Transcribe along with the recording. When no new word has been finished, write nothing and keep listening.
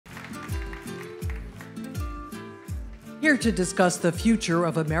Here to discuss the future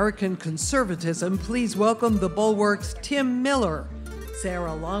of American conservatism, please welcome the Bulwark's Tim Miller, Sarah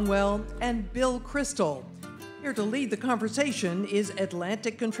Longwell, and Bill Kristol. Here to lead the conversation is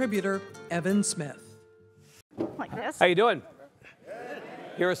Atlantic contributor Evan Smith. Like this. How you doing?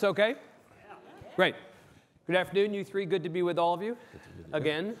 Hear us okay? Great. Good afternoon, you three. Good to be with all of you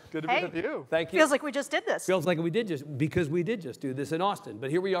again. Good to be with you. Thank you. Feels like we just did this. Feels like we did because we did just do this in Austin. But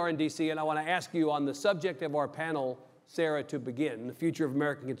here we are in D.C., and I want to ask you on the subject of our panel, Sarah, to begin, the future of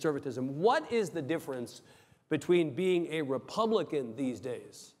American conservatism. What is the difference between being a Republican these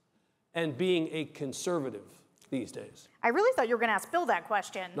days and being a conservative these days? I really thought you were going to ask Bill that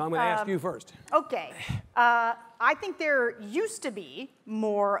question. No, I'm going to ask you first. Okay. I think there used to be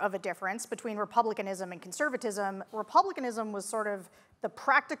more of a difference between republicanism and conservatism. Republicanism was sort of the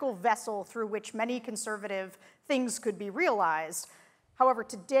practical vessel through which many conservative things could be realized. However,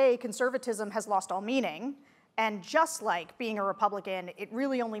 today, conservatism has lost all meaning. And just like being a Republican, it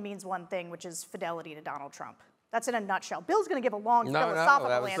really only means one thing, which is fidelity to Donald Trump. That's in a nutshell. Bill's going to give a long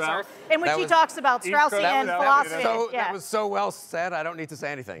philosophical answer in which he talks about Straussian philosophy. That was so well said, I don't need to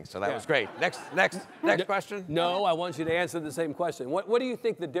say anything. So that was great. Next question. No, I want you to answer the same question. What do you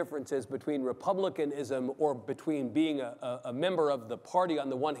think the difference is between republicanism or between being a member of the party on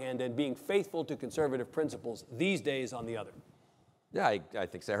the one hand and being faithful to conservative principles these days on the other? Yeah, I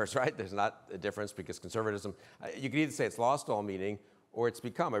think Sarah's right. There's not a difference because conservatism, you could either say it's lost all meaning or it's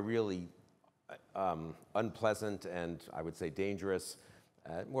become a really unpleasant and I would say dangerous,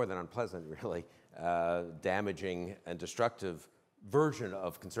 more than unpleasant really, damaging and destructive version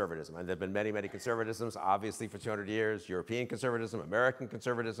of conservatism. And there have been many, many conservatisms, obviously for 200 years, European conservatism, American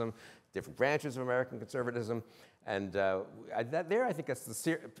conservatism, different branches of American conservatism. And I think that's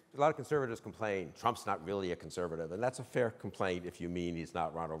a lot of conservatives complain, Trump's not really a conservative. And that's a fair complaint if you mean he's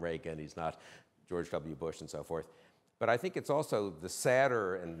not Ronald Reagan, he's not George W. Bush and so forth. But I think it's also the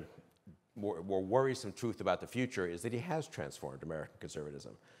sadder and more worrisome truth about the future is that he has transformed American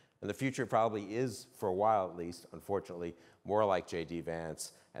conservatism. And the future probably is, for a while at least, unfortunately, more like J.D.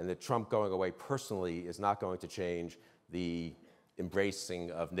 Vance, and that Trump going away personally is not going to change the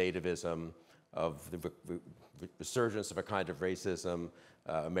embracing of nativism, of the resurgence of a kind of racism,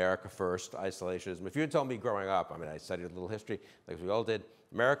 America first, isolationism. If you had told me growing up, I mean, I studied a little history, like we all did,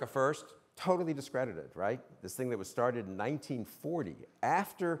 America first, totally discredited, right? This thing that was started in 1940,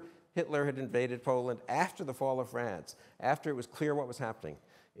 after Hitler had invaded Poland, after the fall of France, after it was clear what was happening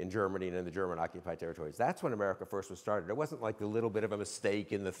in Germany and in the German-occupied territories. That's when America First was started. It wasn't like a little bit of a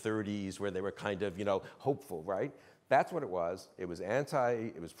mistake in the 30s where they were kind of, hopeful, right? That's what it was. It was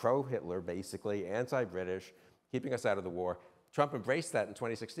pro-Hitler, basically, anti-British, keeping us out of the war. Trump embraced that in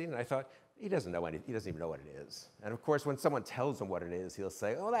 2016, and I thought, he doesn't even know what it is. And of course, when someone tells him what it is, he'll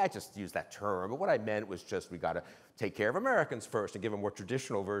say, oh, I just used that term. But what I meant was just we got to take care of Americans first and give a more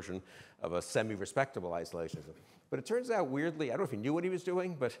traditional version of a semi-respectable isolationism. But it turns out, weirdly, I don't know if he knew what he was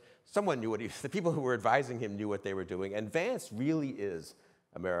doing, but someone knew the people who were advising him knew what they were doing. And Vance really is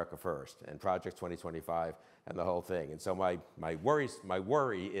America First and Project 2025 and the whole thing. And so my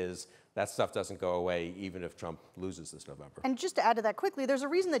worry is that stuff doesn't go away even if Trump loses this November. And just to add to that quickly, there's a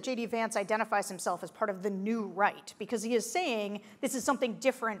reason that J.D. Vance identifies himself as part of the new right, because he is saying this is something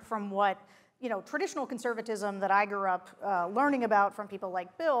different from what traditional conservatism that I grew up learning about from people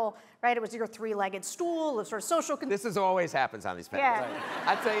like Bill, right? It was your three-legged stool, the sort of social... This always happens on these panels.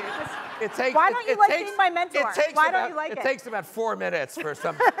 Yeah. I'd say it takes... Why don't you like being my mentor? Why don't you like it? It takes about 4 minutes for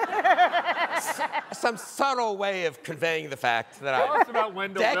some subtle way of conveying the fact that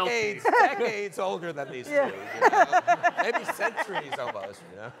I'm decades older than these two. Maybe centuries almost,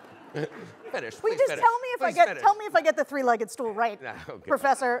 Finish. Will you just tell me if I get the three-legged stool right, no, okay.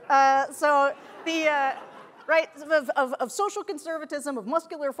 Professor? So the right of social conservatism, of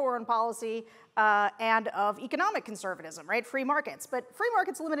muscular foreign policy, and of economic conservatism, right? Free markets, but free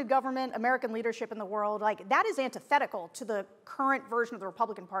markets, limited government, American leadership in the world, like that is antithetical to the current version of the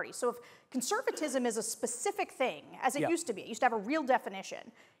Republican Party. So if conservatism is a specific thing, as it used to be, it used to have a real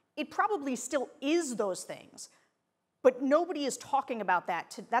definition, it probably still is those things. But nobody is talking about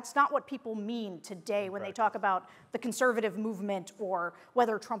that. That's not what people mean today when they talk about the conservative movement or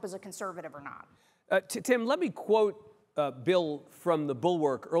whether Trump is a conservative or not. Tim, let me quote Bill from the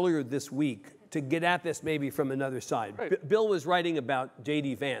Bulwark earlier this week to get at this maybe from another side. Right. Bill was writing about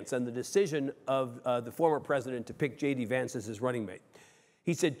J.D. Vance and the decision of the former president to pick J.D. Vance as his running mate.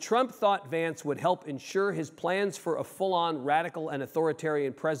 He said, Trump thought Vance would help ensure his plans for a full-on radical and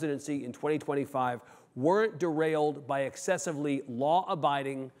authoritarian presidency in 2025 weren't derailed by excessively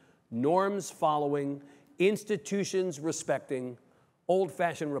law-abiding, norms-following, institutions-respecting,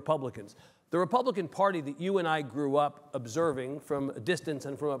 old-fashioned Republicans. The Republican Party that you and I grew up observing from a distance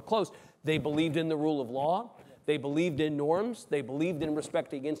and from up close, they believed in the rule of law, they believed in norms, they believed in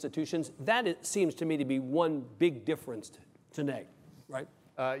respecting institutions. That it seems to me to be one big difference today, right?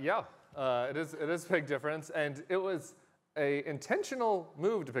 Yeah, it is a big difference, and it was a intentional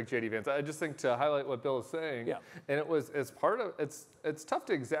move to pick J.D. Vance. I just think to highlight what Bill is saying, and it was as part of, it's tough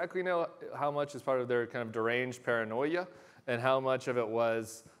to exactly know how much is part of their kind of deranged paranoia and how much of it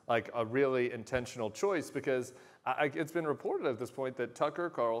was like a really intentional choice, because it's been reported at this point that Tucker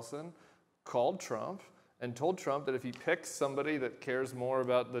Carlson called Trump and told Trump that if he picks somebody that cares more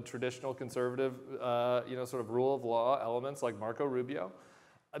about the traditional conservative, sort of rule of law elements like Marco Rubio,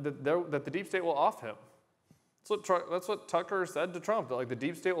 that the deep state will off him. That's what Tucker said to Trump. That, like, the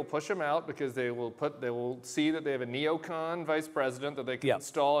deep state will push him out because they will see that they have a neocon vice president that they can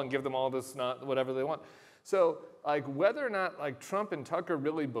install and give them all this whatever they want. So, like, whether or not like Trump and Tucker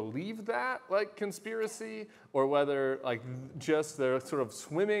really believe that like conspiracy, or whether like just they're sort of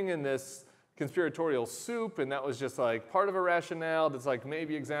swimming in this conspiratorial soup, and that was just like part of a rationale that's like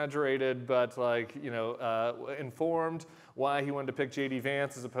maybe exaggerated, but like informed why he wanted to pick J.D.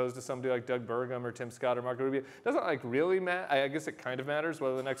 Vance as opposed to somebody like Doug Burgum or Tim Scott or Marco Rubio. Doesn't like really matter. I guess it kind of matters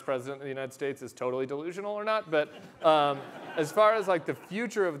whether the next president of the United States is totally delusional or not. But as far as like the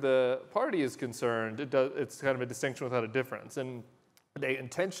future of the party is concerned, it's kind of a distinction without a difference. And they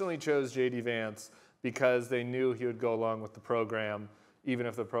intentionally chose J.D. Vance because they knew he would go along with the program, even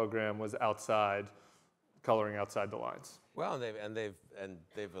if the program was coloring outside the lines. Well, and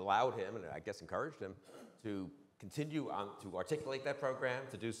they've allowed him, and I guess encouraged him, to continue on to articulate that program,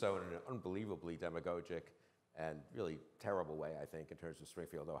 to do so in an unbelievably demagogic and really terrible way, I think, in terms of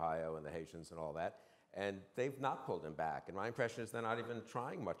Springfield, Ohio, and the Haitians and all that. And they've not pulled him back. And my impression is they're not even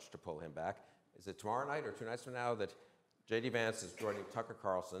trying much to pull him back. Is it tomorrow night or 2 nights from now that J.D. Vance is joining Tucker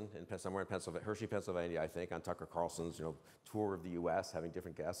Carlson somewhere in Pennsylvania, Hershey, Pennsylvania, I think, on Tucker Carlson's tour of the U.S., having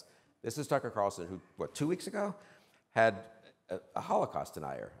different guests. This is Tucker Carlson, who, 2 weeks ago, had a Holocaust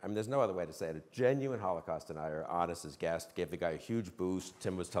denier. I mean, there's no other way to say it. A genuine Holocaust denier, honest as guest, gave the guy a huge boost.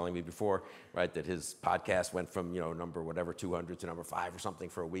 Tim was telling me before, right, that his podcast went from, number whatever, 200 to number 5 or something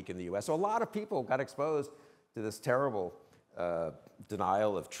for a week in the U.S. So a lot of people got exposed to this terrible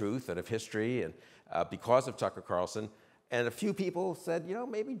denial of truth and of history, and because of Tucker Carlson. And a few people said,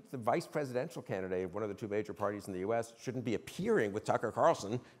 maybe the vice presidential candidate of one of the 2 major parties in the U.S. shouldn't be appearing with Tucker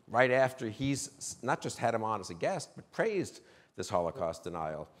Carlson right after he's not just had him on as a guest, but praised this Holocaust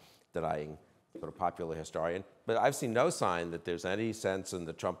denying sort of popular historian. But I've seen no sign that there's any sense in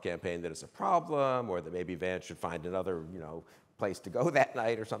the Trump campaign that it's a problem, or that maybe Vance should find another, place to go that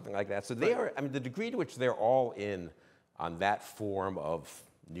night or something like that. So they are, I mean, the degree to which they're all in on that form of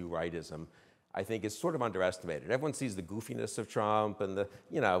new rightism, I think, is sort of underestimated. Everyone sees the goofiness of Trump and the,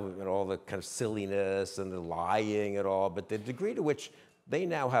 and all the kind of silliness and the lying and all, but the degree to which they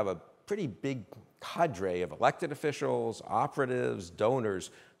now have a pretty big cadre of elected officials, operatives, donors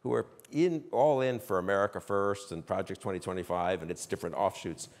who are all in for America First and Project 2025 and its different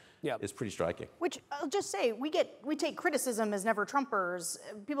offshoots is pretty striking. Which I'll just say, we take criticism as never Trumpers.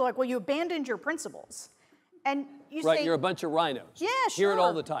 People are like, well, you abandoned your principles. And you say, you're a bunch of rhinos. Yeah, sure. Hear it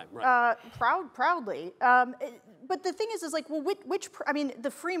all the time, right? Proudly. But the thing is like, well,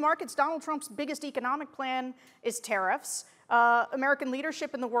 the free markets, Donald Trump's biggest economic plan is tariffs. American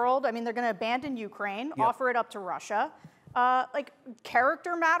leadership in the world, they're going to abandon Ukraine, offer it up to Russia. Like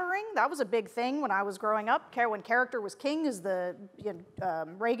character mattering, that was a big thing when I was growing up. When character was king, is the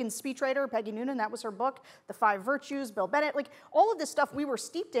Reagan's speechwriter, Peggy Noonan, that was her book, The 5 Virtues, Bill Bennett, like all of this stuff we were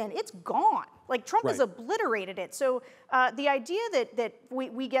steeped in, it's gone. Like Trump has obliterated it. So the idea that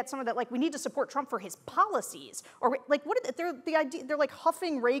we get some of that, like we need to support Trump for his policies, or like they're like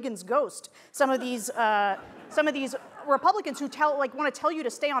huffing Reagan's ghost. Some of these Republicans who want to tell you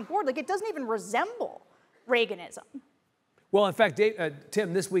to stay on board, like it doesn't even resemble Reaganism. Well, in fact,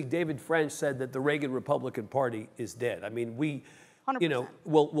 Tim, this week David French said that the Reagan Republican Party is dead. I mean, we, 100%.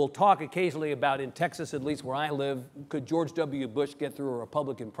 We'll talk occasionally about, in Texas, at least where I live, could George W. Bush get through a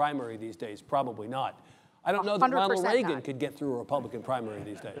Republican primary these days? Probably not. I don't know that Ronald Reagan could get through a Republican primary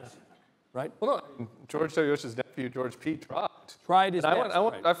these days, right? Well, no, George W. Bush's nephew, George P. tried his best.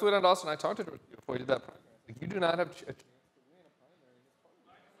 I flew down to Austin. I talked to George before he did that primary. You do not have a chance to win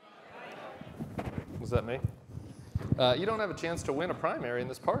a primary. Was that me? You don't have a chance to win a primary in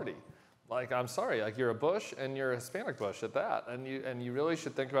this party. Like, I'm sorry, like you're a Bush and you're a Hispanic Bush at that, and you really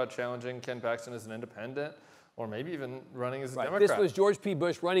should think about challenging Ken Paxton as an independent, or maybe even running as a Democrat. This was George P.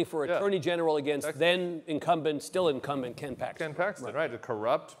 Bush running for Attorney General against still incumbent Ken Paxton. Ken Paxton, right, a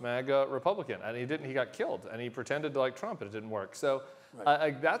corrupt MAGA Republican, and he got killed, and he pretended to like Trump, and it didn't work. So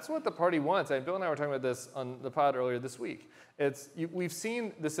Like that's what the party wants. And Bill and I were talking about this on the pod earlier this week. We've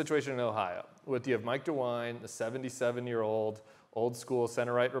seen this situation in Ohio with you have Mike DeWine, the 77-year-old old school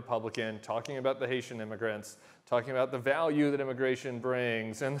center-right Republican, talking about the Haitian immigrants, talking about the value that immigration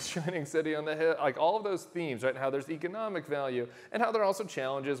brings and the shining city on the hill, like all of those themes, right? And how there's economic value and how there are also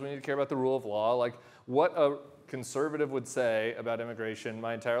challenges. We need to care about the rule of law, like what a conservative would say about immigration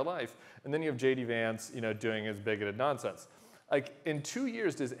my entire life. And then you have J.D. Vance, doing his bigoted nonsense. Like in 2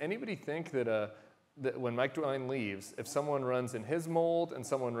 years, does anybody think that when Mike DeWine leaves, if someone runs in his mold and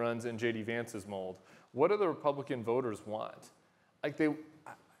someone runs in J.D. Vance's mold, what do the Republican voters want? Like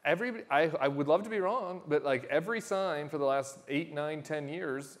I would love to be wrong, but like every sign for the last 8, 9, 10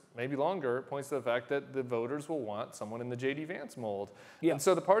 years, maybe longer, points to the fact that the voters will want someone in the J.D. Vance mold. Yeah. And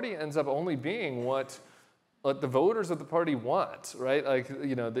so the party ends up only being what the voters of the party want, right? Like,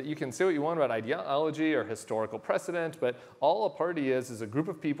 that you can say what you want about ideology or historical precedent, but all a party is a group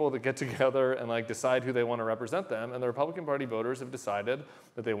of people that get together and like decide who they want to represent them. And the Republican Party voters have decided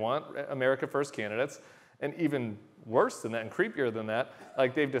that they want America First candidates. And even worse than that and creepier than that,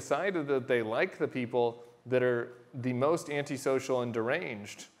 like they've decided that they like the people that are the most antisocial and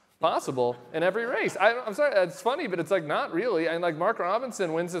deranged possible in every race. I'm sorry, it's funny, but it's like not really. And like Mark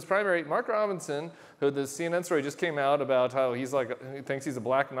Robinson wins this primary. Mark Robinson, who the CNN story just came out about how he thinks he's a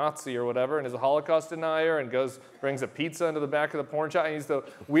black Nazi or whatever and is a Holocaust denier and brings a pizza into the back of the porn shop. And he's the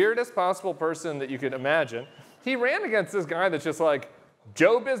weirdest possible person that you could imagine. He ran against this guy that's just like,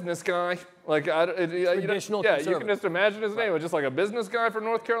 Joe business guy, like traditional yeah, you can just imagine his name. It was just like a business guy from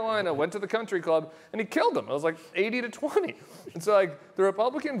North Carolina, went to the country club, and he killed him. It was like 80-20. And so like the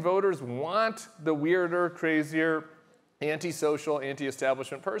Republican voters want the weirder, crazier, antisocial,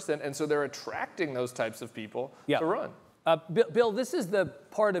 anti-establishment person, and so they're attracting those types of people to run. Bill, this is the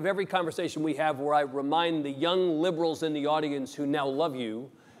part of every conversation we have where I remind the young liberals in the audience who now love you.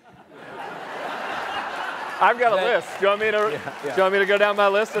 I've got a list. Do you want me to go down my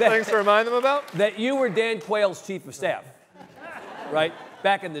list of things to remind them about? That you were Dan Quayle's chief of staff, right?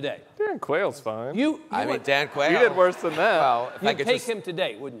 Back in the day. Dan Quayle's fine. Dan Quayle. You did worse than that. Well, you'd take him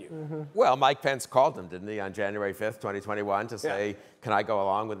today, wouldn't you? Mm-hmm. Well, Mike Pence called him, didn't he, on January 5th, 2021, to say, can I go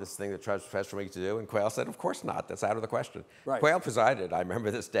along with this thing that Trump's pressed for me to do? And Quayle said, of course not. That's out of the question. Right. Quayle presided, I remember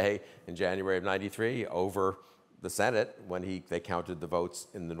this day in January of 93, over the Senate when they counted the votes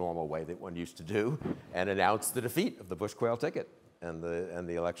in the normal way that one used to do and announced the defeat of the Bush-Quayle ticket and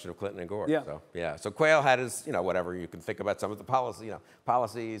the election of Clinton and Gore. So Quayle had his, whatever you can think about some of the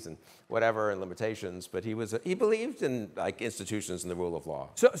policies and whatever and limitations, but he believed in like institutions and the rule of law.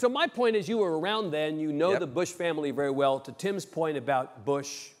 So my point is you were around then, the Bush family very well. To Tim's point about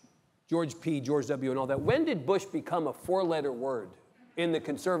Bush, George W. and all that, when did Bush become a 4-letter word in the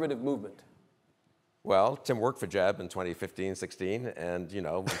conservative movement? Well, Tim worked for Jeb in 2015, 16, and,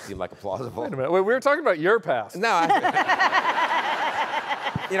 it seemed like a plausible. Wait a minute. We were talking about your past. No,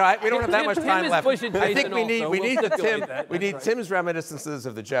 we don't have that much time left. I think we need Tim's reminiscences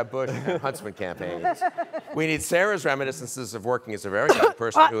of the Jeb Bush Huntsman campaign. We need Sarah's reminiscences of working as a very young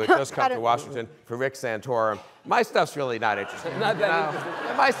person who had just come to Washington for Rick Santorum. My stuff's really not interesting. Not that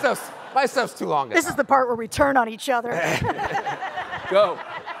interesting. My stuff's too long. This is the part where we turn on each other. Go.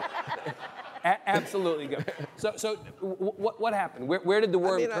 Absolutely go. So what happened? Where did the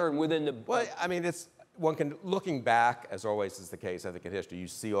worm turn within the... Well, looking back, as always is the case, I think, in history, you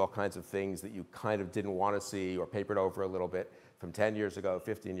see all kinds of things that you kind of didn't want to see or papered over a little bit from 10 years ago,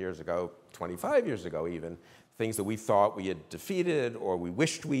 15 years ago, 25 years ago even, things that we thought we had defeated or we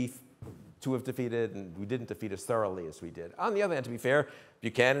wished to have defeated, and we didn't defeat as thoroughly as we did. On the other hand, to be fair,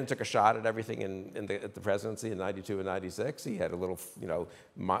 Buchanan took a shot at everything at the presidency in 92 and 96. He had a little,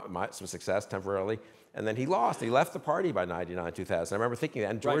 some success temporarily. And then he lost. He left the party by 99, 2000. I remember thinking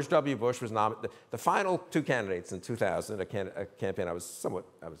that. And George W. Bush was nominated. The final 2 candidates in 2000, a campaign I was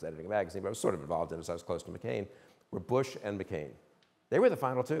editing a magazine, but I was sort of involved in it, so I was close to McCain, were Bush and McCain. They were the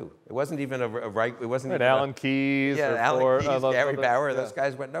final 2. It wasn't even a right. It wasn't even Alan Keyes. Yeah, Alan Keyes, Gary Bauer. Those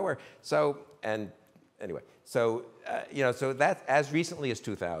guys went nowhere. So that as recently as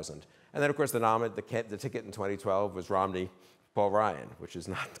 2000, and then of course the ticket in 2012 was Romney, Paul Ryan, which is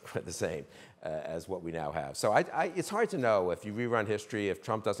not quite the same as what we now have. So it's hard to know if you rerun history, if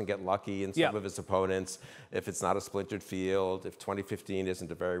Trump doesn't get lucky in some of his opponents, if it's not a splintered field, if 2015 isn't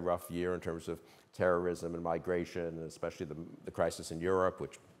a very rough year in terms of terrorism and migration, and especially the crisis in Europe,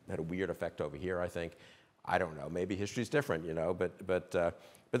 which had a weird effect over here, I think. I don't know. Maybe history's different, but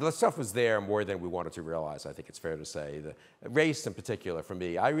the stuff was there more than we wanted to realize, I think it's fair to say. The race in particular, for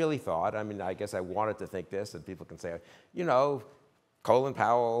me, I really thought, I guess I wanted to think this, and people can say, Colin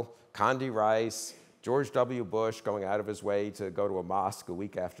Powell, Condi Rice, George W. Bush going out of his way to go to a mosque a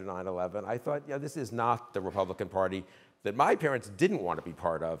week after 9/11, I thought, yeah, this is not the Republican Party that my parents didn't want to be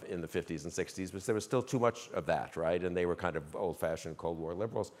part of in the 50s and 60s, because there was still too much of that, right? And they were kind of old-fashioned Cold War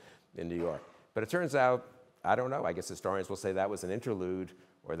liberals in New York. But it turns out, I don't know, I guess historians will say that was an interlude,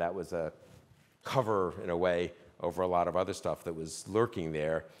 or that was a cover, in a way, over a lot of other stuff that was lurking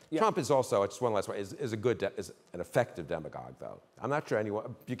there. Yeah. Trump is also, just one last one, is an effective demagogue, though. I'm not sure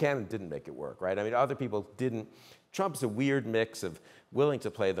anyone, Buchanan didn't make it work, right? I mean, other people didn't. Trump's a weird mix of willing to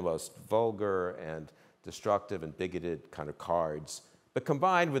play the most vulgar and destructive and bigoted kind of cards, but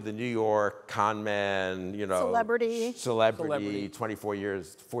combined with the New York con man, you know, celebrity, 24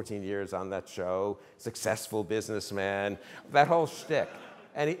 years, 14 years on that show, successful businessman, that whole shtick.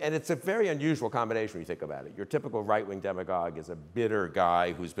 And it's a very unusual combination when you think about it. Your typical right-wing demagogue is a bitter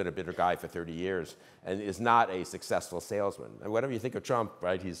guy who's been a bitter guy for 30 years and is not a successful salesman. And whatever you think of Trump,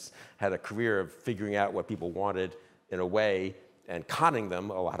 right, he's had a career of figuring out what people wanted in a way and conning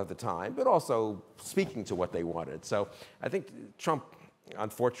them a lot of the time, but also speaking to what they wanted. So I think Trump,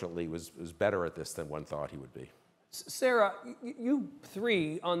 unfortunately, was better at this than one thought he would be. Sarah, you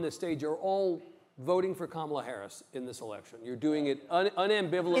three on this stage are all voting for Kamala Harris in this election. You're doing it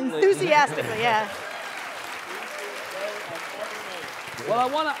unambivalently. Enthusiastically, yeah. Well,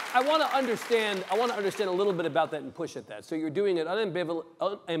 I want to understand a little bit about that and push at that. So you're doing it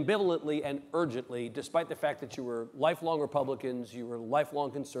ambivalently and urgently, despite the fact that you were lifelong Republicans, you were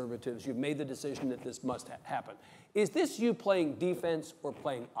lifelong conservatives. You've made the decision that this must happen. Is this you playing defense or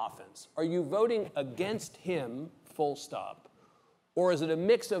playing offense? Are you voting against him, full stop? Or is it a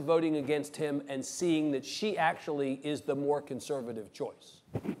mix of voting against him and seeing that she actually is the more conservative choice?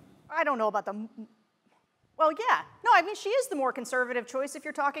 I don't know about the... Well, yeah. No, I mean, she is the more conservative choice if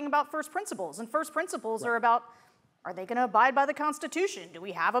you're talking about first principles. And first principles are about, are they going to abide by the Constitution? Do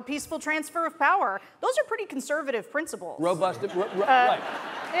we have a peaceful transfer of power? Those are pretty conservative principles. Robust, right.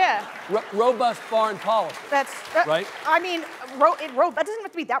 Yeah. Robust foreign policy. Right? I mean, that doesn't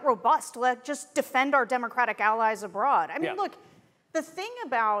have to be that robust. Let's just defend our democratic allies abroad. I mean, look, the thing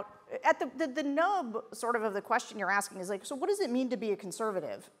about, at the nub sort of the question you're asking is like, so what does it mean to be a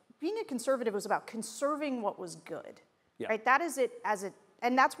conservative? Being a conservative was about conserving what was good, right? That is it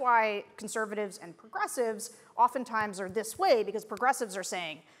and that's why conservatives and progressives oftentimes are this way, because progressives are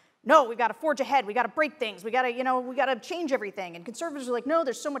saying, no, we got to forge ahead, we got to break things, we got to change everything, and conservatives are like, no,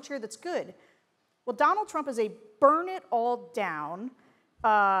 there's so much here that's good. Well, Donald Trump is a burn it all down,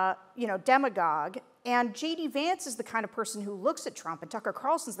 demagogue, and J.D. Vance is the kind of person who looks at Trump, and Tucker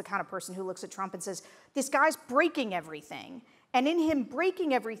Carlson's the kind of person who looks at Trump and says, this guy's breaking everything. And in him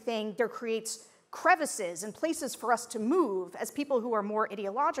breaking everything, there creates crevices and places for us to move as people who are more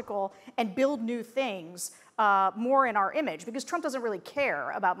ideological and build new things more in our image. Because Trump doesn't really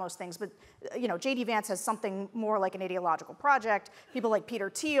care about most things, but J.D. Vance has something more like an ideological project. People like Peter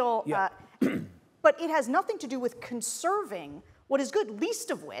Thiel. But it has nothing to do with conserving what is good, least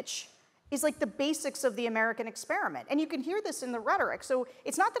of which is like the basics of the American experiment. And you can hear this in the rhetoric. So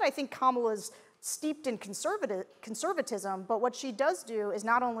it's not that I think Kamala's steeped in conservatism, but what she does do is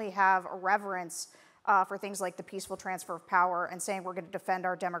not only have a reverence for things like the peaceful transfer of power and saying we're going to defend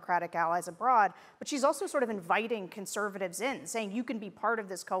our democratic allies abroad, but she's also sort of inviting conservatives in, saying you can be part of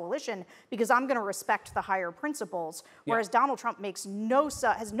this coalition because I'm going to respect the higher principles, whereas Donald Trump has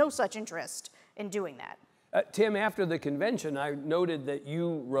no such interest in doing that. Tim, after the convention, I noted that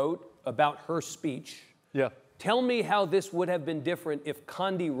you wrote about her speech. Yeah. Tell me how this would have been different if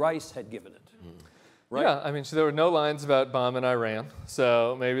Condi Rice had given it. Right? Yeah, I mean, there were no lines about bombing Iran,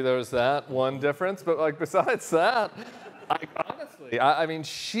 so maybe there was that one difference. But like besides that, honestly, I mean,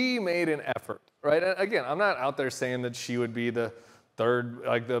 she made an effort, right? And again, I'm not out there saying that she would be the third,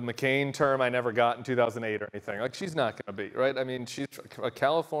 like the McCain term I never got in 2008 or anything. Like she's not going to be, right? I mean, she's a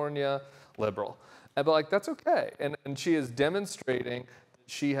California liberal, but like that's okay, and she is demonstrating that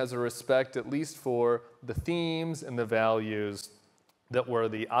she has a respect at least for the themes and the values that were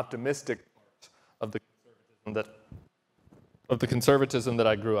the optimistic of the conservatism that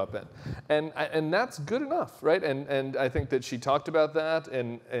I grew up in. And that's good enough, right? And I think that she talked about that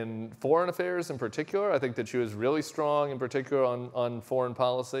in foreign affairs in particular. I think that she was really strong in particular on foreign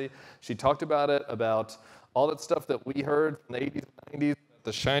policy. She talked about it, about all that stuff that we heard from the 80s and 90s,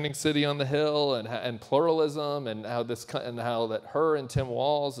 the shining city on the hill and pluralism and how that her and Tim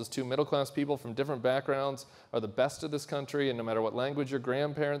Walz, as two middle-class people from different backgrounds, are the best of this country, and no matter what language your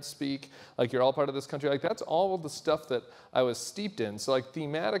grandparents speak, like you're all part of this country. Like that's all of the stuff that I was steeped in. So like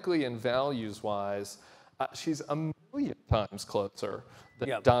thematically and values-wise, she's a million times closer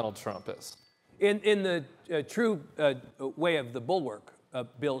than Donald Trump is. In the true way of the Bulwark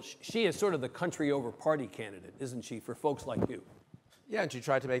Bill, she is sort of the country over party candidate, isn't she, for folks like you? Yeah, and she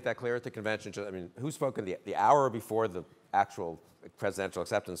tried to make that clear at the convention. I mean, who's spoken the hour before the actual presidential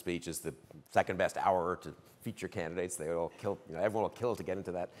acceptance speech is the second best hour to feature candidates. They all kill, everyone will kill to get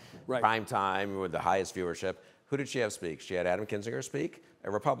into that prime time with the highest viewership. Who did she have speak? She had Adam Kinzinger speak,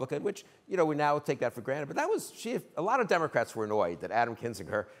 a Republican, which, we now take that for granted. But that was, a lot of Democrats were annoyed that Adam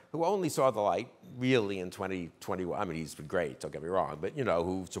Kinzinger, who only saw the light really in 2021, I mean, he's been great, don't get me wrong, but,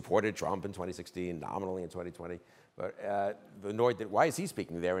 who supported Trump in 2016, nominally in 2020, but annoyed that, why is he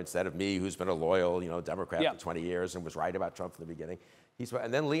speaking there instead of me, who's been a loyal, Democrat for 20 years and was right about Trump from the beginning?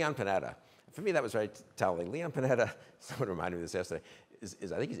 And then Leon Panetta. For me, that was very telling. Leon Panetta, someone reminded me of this yesterday,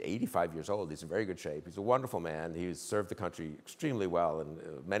 I think he's 85 years old. He's in very good shape. He's a wonderful man. He's served the country extremely well in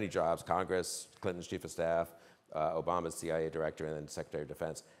many jobs, Congress, Clinton's chief of staff, Obama's CIA director, and then Secretary of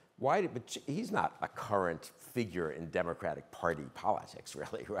Defense. But he's not a current figure in Democratic Party politics,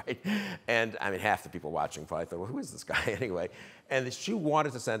 really, right? And I mean, half the people watching probably thought, well, who is this guy anyway? And she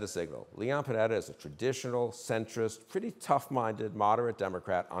wanted to send a signal. Leon Panetta is a traditional, centrist, pretty tough-minded, moderate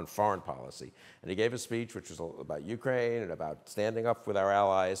Democrat on foreign policy. And he gave a speech which was about Ukraine and about standing up with our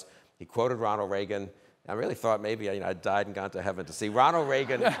allies. He quoted Ronald Reagan. I really thought maybe I'd died and gone to heaven to see Ronald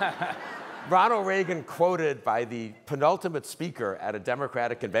Reagan. Ronald Reagan quoted by the penultimate speaker at a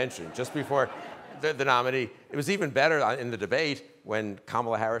Democratic convention just before the nominee. It was even better in the debate when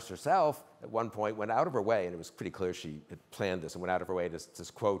Kamala Harris herself at one point went out of her way, and it was pretty clear she had planned this and went out of her way to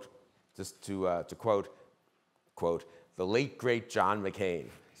quote, the late, great John McCain.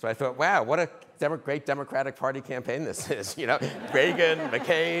 So I thought, wow, what a great Democratic Party campaign this is, Reagan,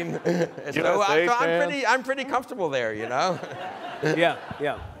 McCain. I'm pretty comfortable there, Yeah.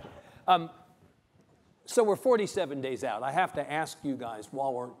 So we're 47 days out. I have to ask you guys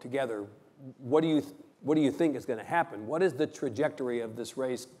while we're together, what do you think is going to happen? What is the trajectory of this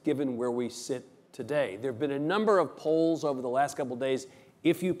race given where we sit today? There have been a number of polls over the last couple of days,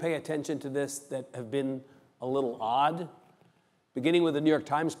 if you pay attention to this, that have been a little odd. Beginning with the New York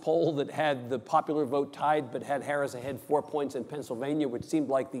Times poll that had the popular vote tied but had Harris ahead 4 points in Pennsylvania, which seemed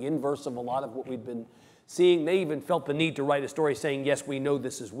like the inverse of a lot of what we'd been seeing. They even felt the need to write a story saying, yes, we know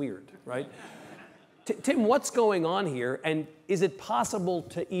this is weird, right? Tim, what's going on here? And is it possible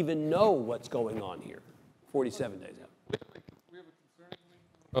to even know what's going on here 47 days out?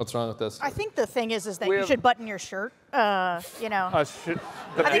 What's wrong with this? I think the thing is that you should button your shirt. I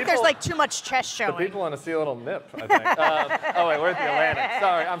think there's like too much chest showing. The people want to see a little nip, I think. Oh, wait, we're at the Atlantic.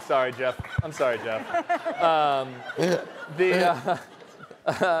 Sorry, I'm sorry, Jeff.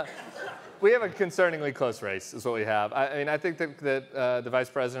 We have a concerningly close race, is what we have. I mean, I think that the vice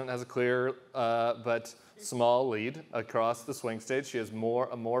president has a clear but small lead across the swing states. She has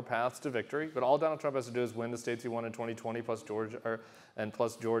more paths to victory. But all Donald Trump has to do is win the states he won in 2020, plus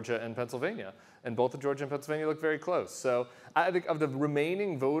Georgia and Pennsylvania. And both of Georgia and Pennsylvania look very close. So I think of the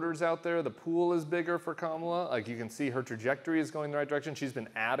remaining voters out there, the pool is bigger for Kamala. Like, you can see her trajectory is going in the right direction. She's been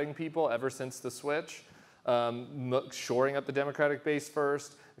adding people ever since the switch, shoring up the Democratic base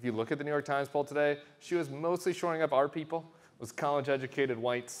first. If you look at the New York Times poll today, she was mostly shoring up our people. It was college-educated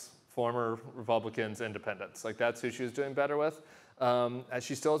whites, former Republicans, independents. Like, that's who she was doing better with.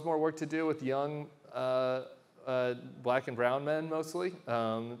 She still has more work to do with young black and brown men, mostly,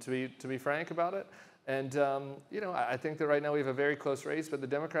 to be frank about it. And I think that right now we have a very close race, but the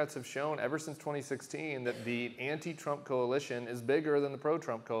Democrats have shown ever since 2016 that the anti-Trump coalition is bigger than the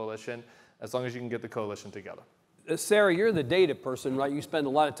pro-Trump coalition, as long as you can get the coalition together. Sarah, you're the data person, right? You spend a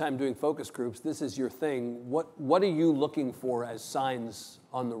lot of time doing focus groups. This is your thing. What are you looking for as signs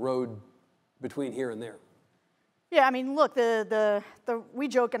on the road between here and there? Yeah, I mean, look, we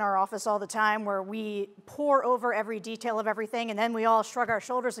joke in our office all the time where we pore over every detail of everything, and then we all shrug our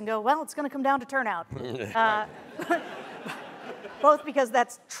shoulders and go, well, it's going to come down to turnout. Both because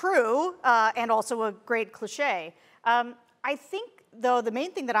that's true and also a great cliche. I think, though, the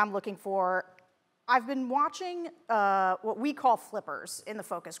main thing that I'm looking for, I've been watching what we call flippers in the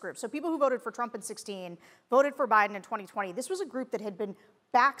focus group. So people who voted for Trump in 2016, voted for Biden in 2020. This was a group that had been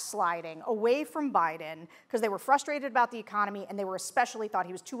backsliding away from Biden because they were frustrated about the economy and they were especially thought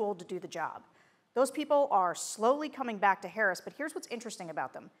he was too old to do the job. Those people are slowly coming back to Harris, but here's what's interesting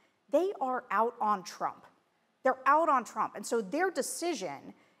about them. They are out on Trump. They're out on Trump. And so their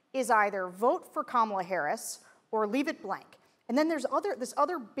decision is either vote for Kamala Harris or leave it blank. And then there's this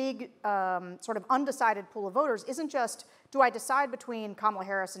other big sort of undecided pool of voters isn't just, do I decide between Kamala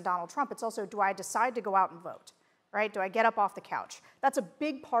Harris and Donald Trump? It's also, do I decide to go out and vote, right? Do I get up off the couch? That's a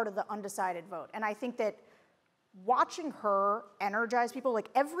big part of the undecided vote. And I think that watching her energize people, like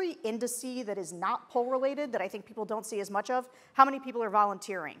every indice that is not poll related that I think people don't see as much of, how many people are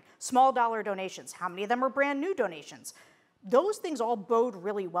volunteering, small dollar donations, how many of them are brand new donations. Those things all bode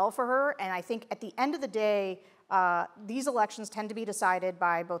really well for her, and I think at the end of the day, these elections tend to be decided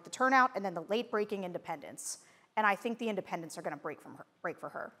by both the turnout and then the late breaking independents. And I think the independents are going to break for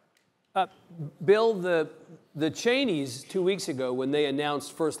her. Bill, the Cheneys 2 weeks ago, when they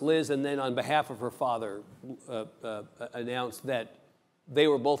announced, first Liz and then on behalf of her father, announced that they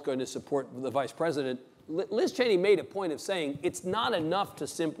were both going to support the vice president, Liz Cheney made a point of saying it's not enough to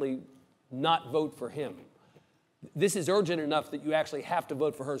simply not vote for him. This is urgent enough that you actually have to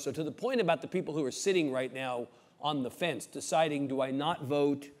vote for her. So to the point about the people who are sitting right now on the fence, deciding, do I not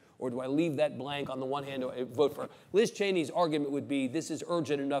vote, or do I leave that blank on the one hand, or vote for her? Liz Cheney's argument would be, this is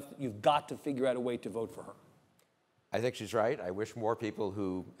urgent enough that you've got to figure out a way to vote for her. I think she's right. I wish more people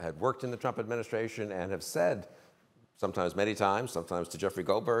who had worked in the Trump administration and have said, sometimes many times, sometimes to Jeffrey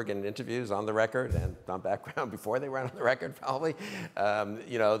Goldberg in interviews on the record and on background before they went on the record probably,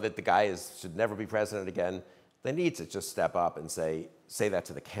 you know, that the guy should never be president again. They need to just step up and say that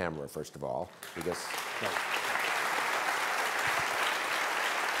to the camera, first of all, because...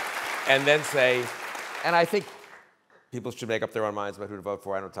 And then say, and I think people should make up their own minds about who to vote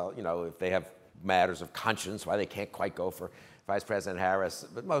for. I don't tell, you know, if they have matters of conscience, why they can't quite go for Vice President Harris,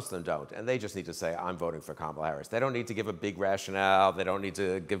 but most of them don't. And they just need to say, I'm voting for Kamala Harris. They don't need to give a big rationale. They don't need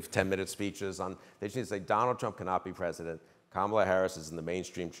to give 10-minute speeches on, they just need to say, Donald Trump cannot be president. Kamala Harris is in the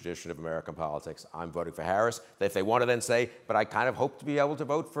mainstream tradition of American politics. I'm voting for Harris. If they want to then say, but I kind of hope to be able to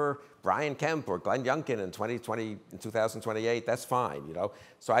vote for Brian Kemp or Glenn Youngkin in 2028, that's fine, you know?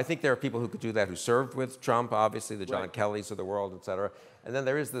 So I think there are people who could do that who served with Trump, obviously, the John Kellys of the world, et cetera. And then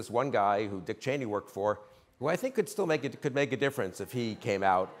there is this one guy who Dick Cheney worked for, who I think could still make a difference if he came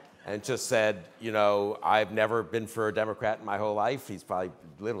out and just said, you know, I've never been for a Democrat in my whole life. He's probably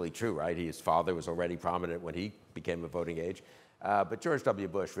literally true, right? His father was already prominent when he became of voting age. But George W.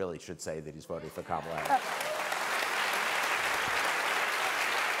 Bush really should say that he's voting for Kamala Harris.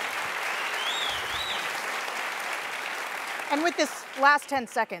 And with this last 10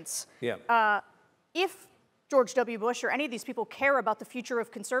 seconds, if George W. Bush or any of these people care about the future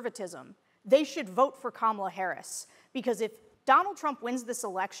of conservatism, they should vote for Kamala Harris. Because if Donald Trump wins this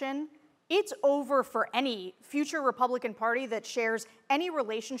election, it's over for any future Republican Party that shares any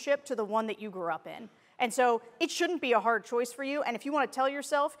relationship to the one that you grew up in. And so it shouldn't be a hard choice for you. And if you want to tell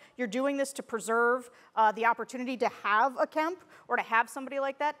yourself you're doing this to preserve the opportunity to have a Kemp or to have somebody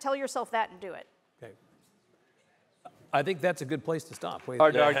like that, tell yourself that and do it. Okay. I think that's a good place to stop.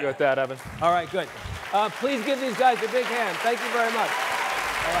 Hard to argue with that, Evan. All right, good. Please give these guys a big hand. Thank you very much.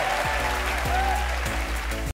 All right.